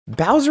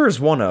Bowser is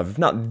one of, if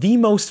not the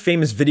most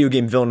famous video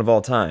game villain of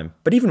all time,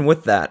 but even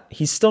with that,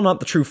 he's still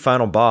not the true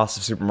final boss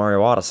of Super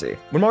Mario Odyssey.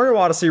 When Mario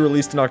Odyssey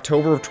released in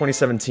October of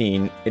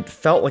 2017, it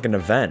felt like an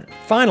event.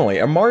 Finally,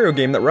 a Mario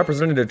game that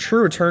represented a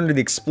true return to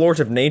the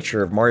explorative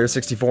nature of Mario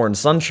 64 and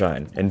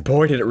Sunshine, and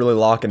boy did it really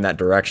lock in that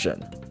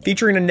direction.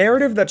 Featuring a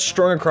narrative that's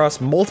strung across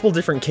multiple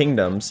different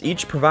kingdoms,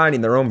 each providing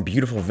their own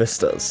beautiful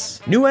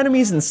vistas. New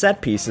enemies and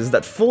set pieces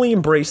that fully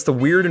embrace the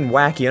weird and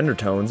wacky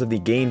undertones of the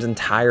game's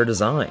entire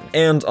design.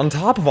 And on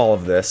top of all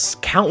of this,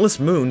 countless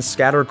moons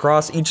scattered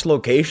across each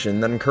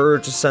location that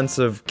encourage a sense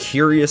of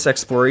curious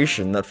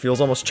exploration that feels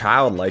almost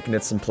childlike in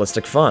its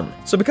simplistic fun.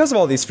 So because of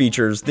all these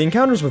features, the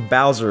encounters with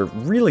Bowser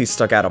really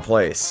stuck out of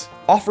place.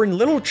 Offering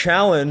little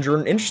challenge or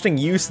an interesting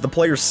use of the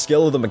player's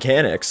skill of the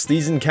mechanics,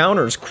 these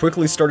encounters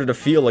quickly started to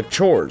feel like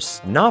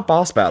chores, not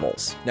boss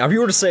battles. Now if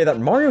you were to say that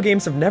Mario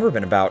games have never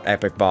been about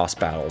epic boss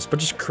battles, but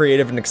just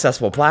creative and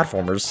accessible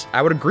platformers,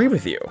 I would agree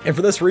with you. And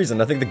for this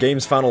reason, I think the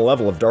game's final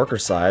level of Darker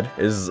Side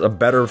is a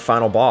better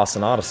final boss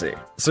in Odyssey.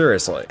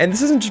 Seriously. And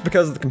this isn't just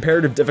because of the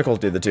comparative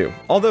difficulty of the two,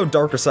 although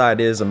Darker Side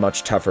is a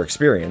much tougher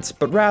experience,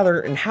 but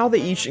rather in how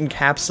they each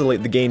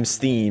encapsulate the game's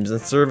themes and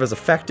serve as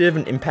effective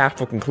and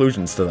impactful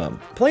conclusions to them.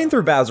 Playing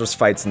through Bowser's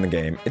fights in the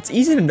game, it's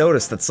easy to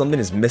notice that something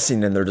is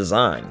missing in their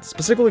design,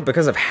 specifically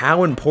because of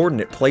how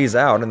important it plays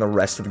out in the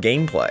rest of the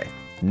gameplay.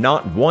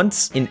 Not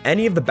once in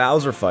any of the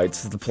Bowser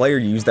fights does the player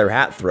use their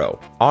hat throw,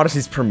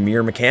 Odyssey's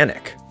premier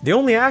mechanic. The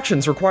only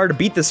actions required to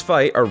beat this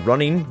fight are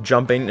running,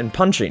 jumping, and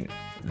punching.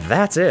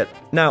 That's it.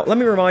 Now, let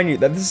me remind you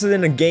that this is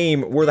in a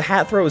game where the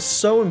hat throw is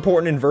so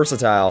important and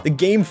versatile, the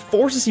game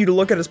forces you to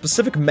look at a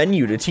specific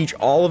menu to teach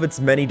all of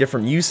its many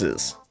different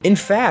uses. In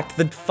fact,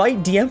 the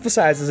fight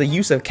de-emphasizes a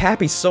use of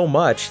Cappy so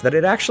much that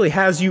it actually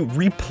has you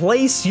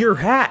replace your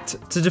hat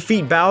to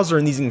defeat Bowser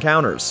in these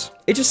encounters.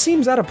 It just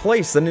seems out of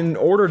place that in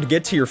order to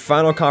get to your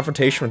final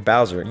confrontation with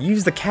Bowser, you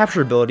use the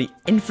capture ability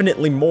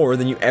infinitely more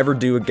than you ever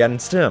do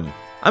against him.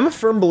 I'm a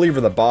firm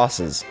believer that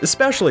bosses,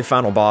 especially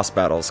final boss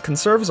battles, can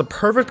serve as a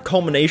perfect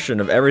culmination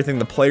of everything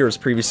the player has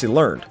previously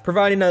learned,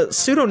 providing a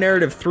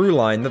pseudo-narrative through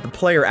line that the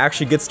player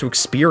actually gets to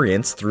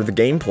experience through the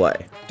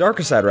gameplay.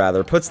 Darker Side,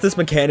 rather, puts this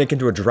mechanic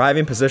into a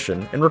driving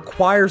position and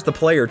requires the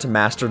player to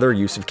master their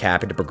use of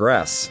Cappy to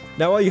progress.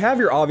 Now, while you have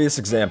your obvious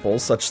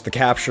examples, such as the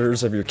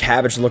captures of your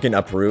cabbage-looking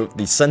uproot,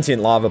 the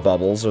sentient lava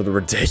bubbles, or the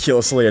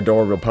ridiculously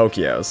adorable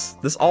Pokios,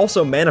 this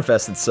also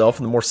manifests itself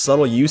in the more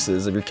subtle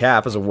uses of your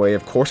cap as a way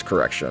of course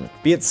correction.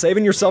 Be it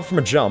saving yourself from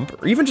a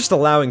jump, or even just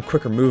allowing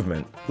quicker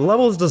movement, the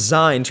level is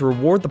designed to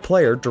reward the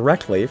player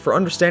directly for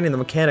understanding the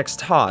mechanics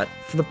taught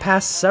for the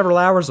past several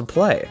hours of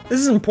play. This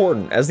is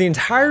important, as the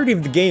entirety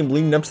of the game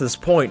leading up to this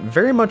point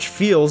very much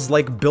feels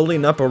like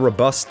building up a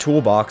robust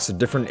toolbox of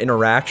different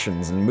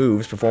interactions and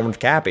moves performed with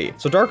Cappy,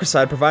 so Darker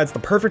Side provides the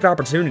perfect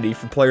opportunity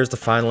for players to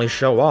finally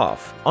show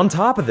off. On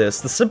top of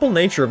this, the simple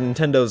nature of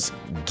Nintendo's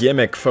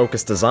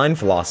gimmick-focused design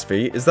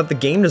philosophy is that the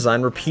game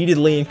design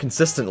repeatedly and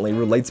consistently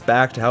relates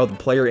back to how the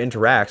player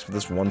interacts with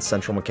this one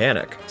central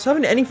mechanic. So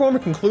having any form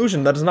of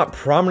conclusion that does not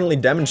prominently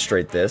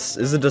demonstrate this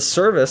is a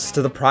disservice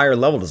to the prior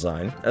level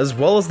design, as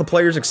well as the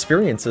player's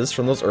experiences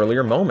from those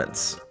earlier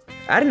moments.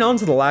 Adding on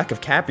to the lack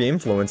of Cappy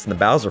influence in the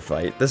Bowser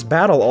fight, this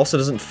battle also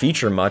doesn't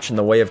feature much in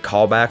the way of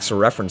callbacks or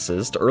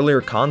references to earlier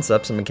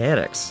concepts and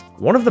mechanics.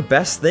 One of the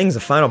best things a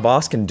final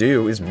boss can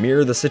do is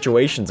mirror the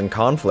situations and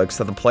conflicts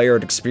that the player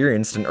had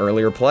experienced in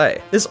earlier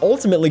play. This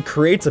ultimately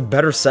creates a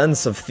better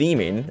sense of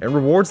theming and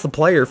rewards the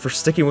player for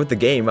sticking with the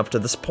game up to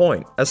this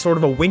point, as sort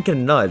of a wink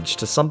and nudge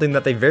to something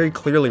that they very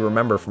clearly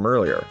remember from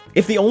earlier.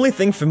 If the only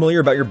thing familiar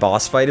about your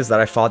boss fight is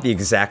that I fought the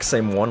exact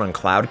same one on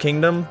Cloud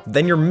Kingdom,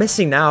 then you're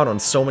missing out on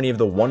so many of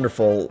the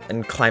wonderful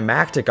and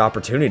climactic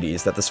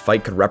opportunities that this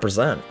fight could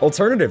represent.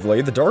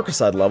 Alternatively, the Darker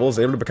Side level is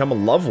able to become a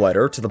love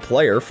letter to the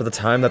player for the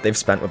time that they've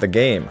spent with the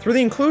game. Through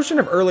the inclusion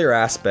of earlier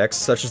aspects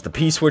such as the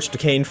P-switch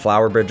decaying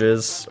flower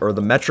bridges, or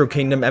the Metro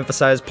Kingdom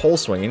emphasized pole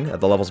swinging at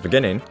the level's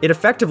beginning, it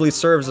effectively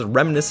serves as a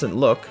reminiscent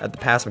look at the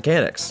past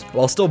mechanics,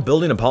 while still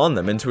building upon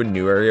them into a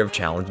new area of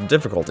challenge and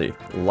difficulty,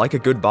 like a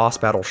good boss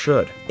battle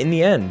should. In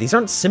the end, these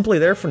aren't simply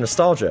there for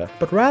nostalgia,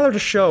 but rather to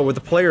show where the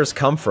players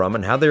come from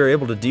and how they are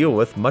able to deal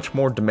with much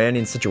more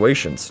demanding situations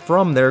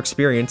from their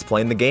experience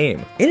playing the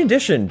game. In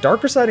addition,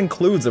 Darker Side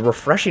includes a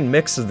refreshing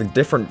mix of the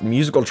different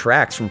musical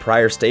tracks from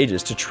prior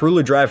stages to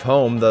truly drive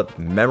home the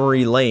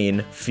memory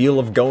lane feel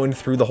of going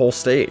through the whole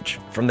stage.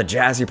 From the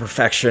jazzy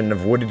perfection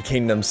of Wooded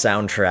Kingdom's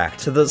soundtrack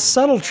to the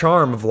subtle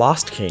charm of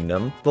Lost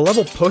Kingdom, the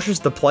level pushes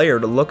the player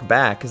to look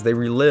back as they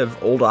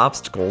relive old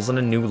obstacles in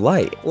a new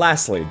light.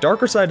 Lastly,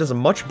 Darker Side does a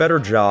much better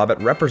job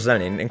at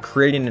representing and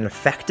creating an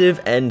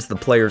effective end to the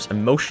player's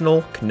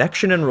emotional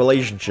connection and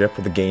relationship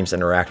with the game's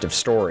interactive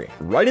story.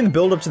 Right in the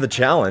build up to the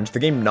challenge, the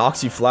game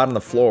knocks you flat on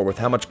the floor with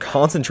how much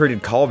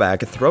concentrated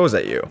callback it throws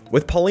at you.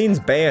 With Pauline's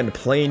band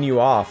playing you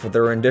off with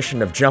their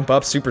rendition of Jump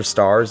Up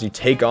Superstars, you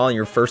take on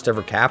your first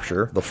ever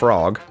capture, the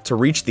frog, to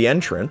reach the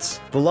entrance,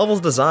 the level's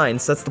design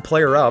sets the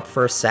player up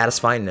for a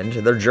satisfying end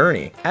to their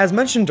journey. As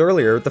mentioned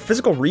earlier, the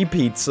physical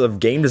repeats of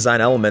game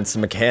design elements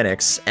and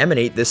mechanics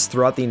emanate this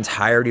throughout the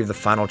entirety of the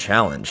final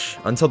challenge,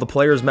 until the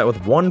player is met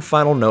with one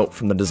final note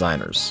from the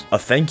designers. A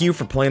thank you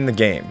for playing the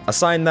game, a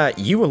sign that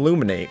you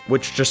illuminate,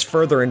 which just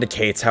further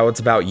indicates how it's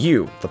about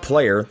you, the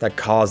player, that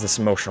caused this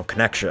emotional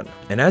connection.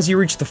 And as you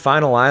reach the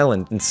final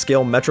island and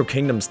scale Metro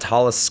Kingdom's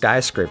tallest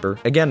skyscraper,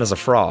 again as a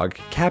frog,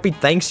 Cappy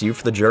thanks you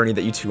for the journey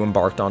that you two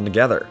embarked on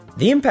together.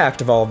 The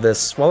impact of all of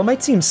this, while it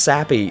might seem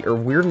sappy or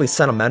weirdly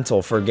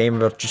sentimental for a game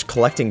about just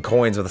collecting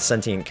coins with a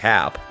sentient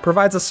cap,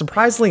 provides a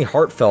surprisingly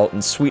heartfelt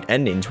and sweet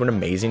ending to an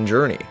amazing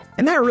journey.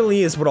 And that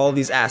really is what all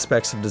these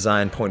aspects of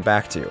design point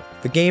back to.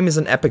 The game is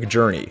an epic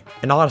journey,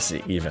 an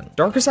odyssey even.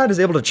 Darkerside is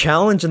able to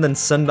challenge and then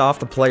send off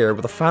the player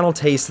with a final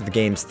taste of the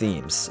game's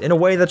themes, in a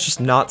way that's just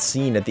not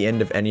seen at the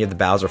end of any of the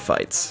Bowser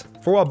fights.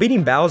 For while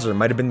beating Bowser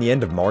might have been the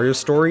end of Mario's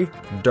story,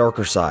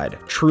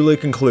 Darkerside truly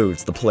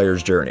concludes the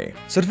player's journey.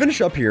 So to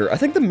finish up here, I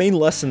think the main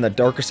lesson that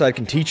Darkerside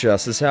can teach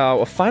us is how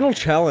a final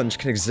challenge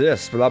can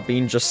exist without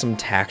being just some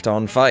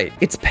tacked-on fight.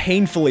 It's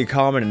painfully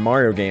common in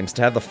Mario games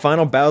to have the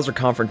final Bowser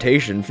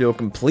confrontation feel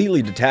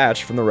completely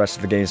detached from the rest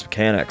of the game's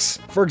mechanics.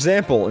 For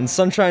example, in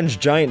Sunshine's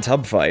giant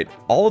tub fight,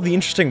 all of the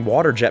interesting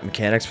water jet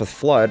mechanics with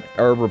FLUDD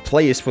are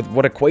replaced with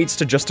what equates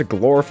to just a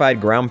glorified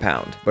ground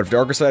pound. But if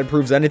Darkerside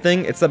proves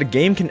anything, it's that a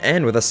game can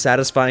end with a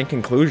satisfying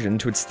conclusion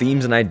to its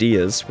themes and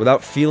ideas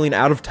without feeling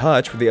out of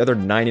touch with the other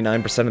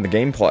 99% of the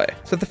gameplay.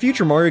 So if the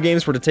future Mario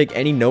games were to take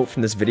any note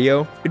from this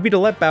video, it'd be to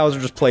let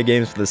Bowser just play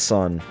games with his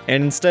son,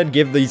 and instead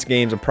give these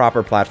games a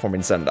proper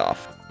platforming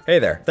send-off. Hey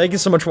there, thank you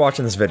so much for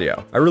watching this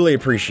video. I really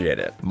appreciate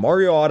it.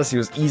 Mario Odyssey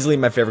was easily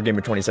my favorite game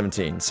of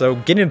 2017, so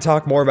getting to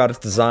talk more about its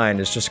design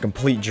is just a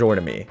complete joy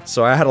to me,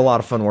 so I had a lot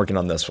of fun working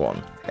on this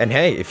one. And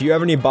hey, if you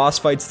have any boss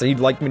fights that you'd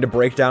like me to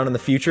break down in the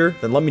future,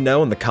 then let me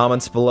know in the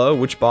comments below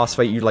which boss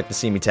fight you'd like to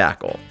see me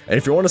tackle. And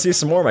if you want to see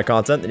some more of my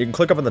content, then you can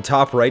click up in the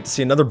top right to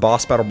see another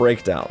boss battle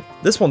breakdown.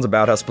 This one's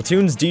about how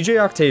Splatoon's DJ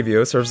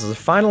Octavio serves as a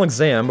final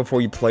exam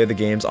before you play the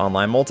game's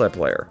online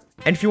multiplayer.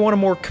 And if you want a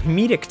more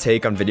comedic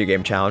take on video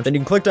game challenge, then you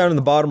can click down in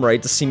the bottom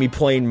right to see me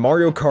playing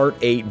Mario Kart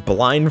 8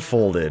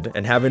 blindfolded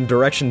and having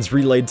directions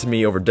relayed to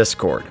me over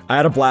Discord. I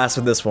had a blast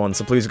with this one,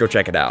 so please go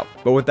check it out.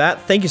 But with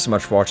that, thank you so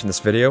much for watching this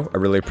video, I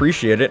really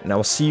appreciate it, and I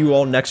will see you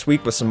all next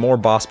week with some more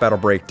boss battle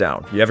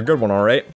breakdown. You have a good one, alright?